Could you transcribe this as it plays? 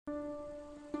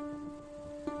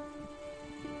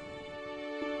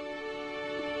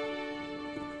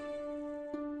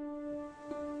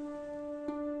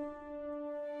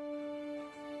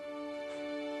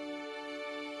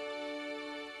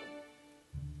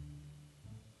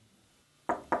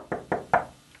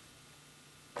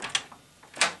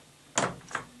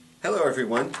Hello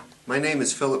everyone, my name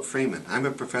is Philip Freeman. I'm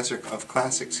a professor of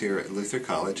classics here at Luther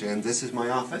College, and this is my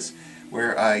office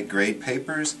where I grade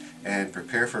papers and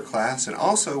prepare for class, and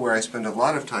also where I spend a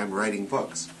lot of time writing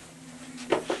books.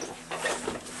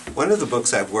 One of the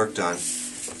books I've worked on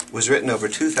was written over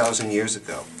 2,000 years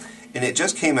ago, and it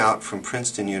just came out from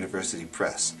Princeton University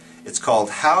Press. It's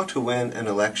called How to Win an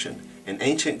Election, an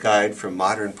Ancient Guide for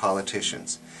Modern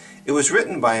Politicians. It was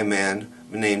written by a man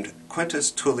named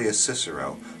Quintus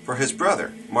Cicero for his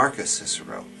brother, Marcus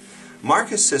Cicero.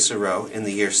 Marcus Cicero, in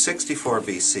the year 64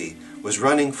 BC, was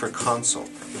running for consul,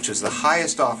 which was the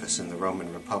highest office in the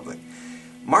Roman Republic.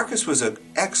 Marcus was an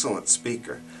excellent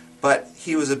speaker, but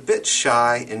he was a bit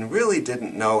shy and really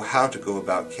didn't know how to go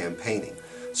about campaigning.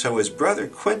 So his brother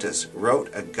Quintus wrote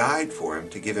a guide for him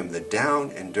to give him the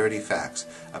down and dirty facts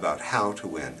about how to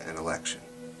win an election.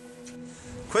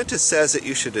 Quintus says that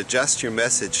you should adjust your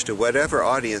message to whatever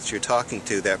audience you're talking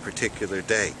to that particular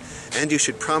day, and you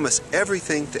should promise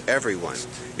everything to everyone.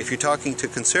 If you're talking to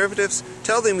conservatives,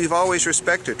 tell them you've always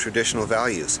respected traditional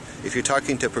values. If you're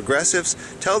talking to progressives,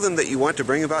 tell them that you want to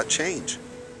bring about change.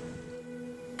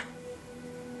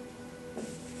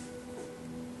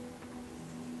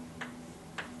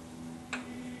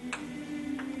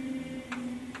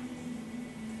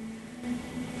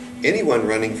 Anyone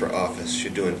running for office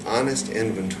should do an honest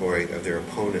inventory of their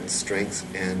opponent's strengths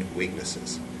and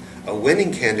weaknesses. A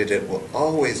winning candidate will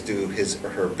always do his or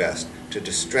her best to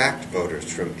distract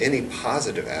voters from any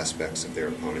positive aspects of their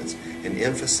opponents and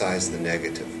emphasize the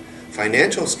negative.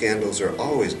 Financial scandals are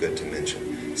always good to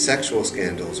mention. Sexual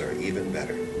scandals are even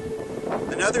better.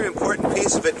 Another important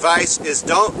piece of advice is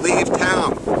don't leave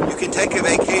town. You can take a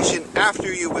vacation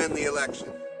after you win the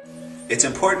election. It's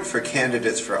important for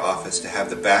candidates for office to have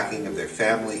the backing of their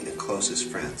family and closest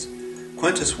friends.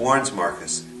 Quintus warns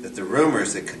Marcus that the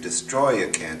rumors that could destroy a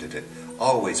candidate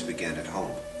always begin at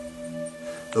home.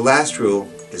 The last rule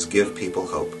is give people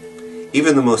hope.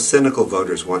 Even the most cynical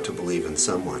voters want to believe in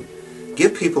someone.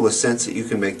 Give people a sense that you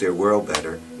can make their world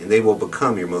better, and they will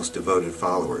become your most devoted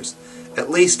followers, at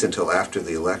least until after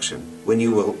the election, when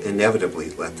you will inevitably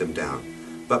let them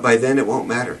down. But by then it won't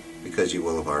matter, because you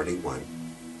will have already won.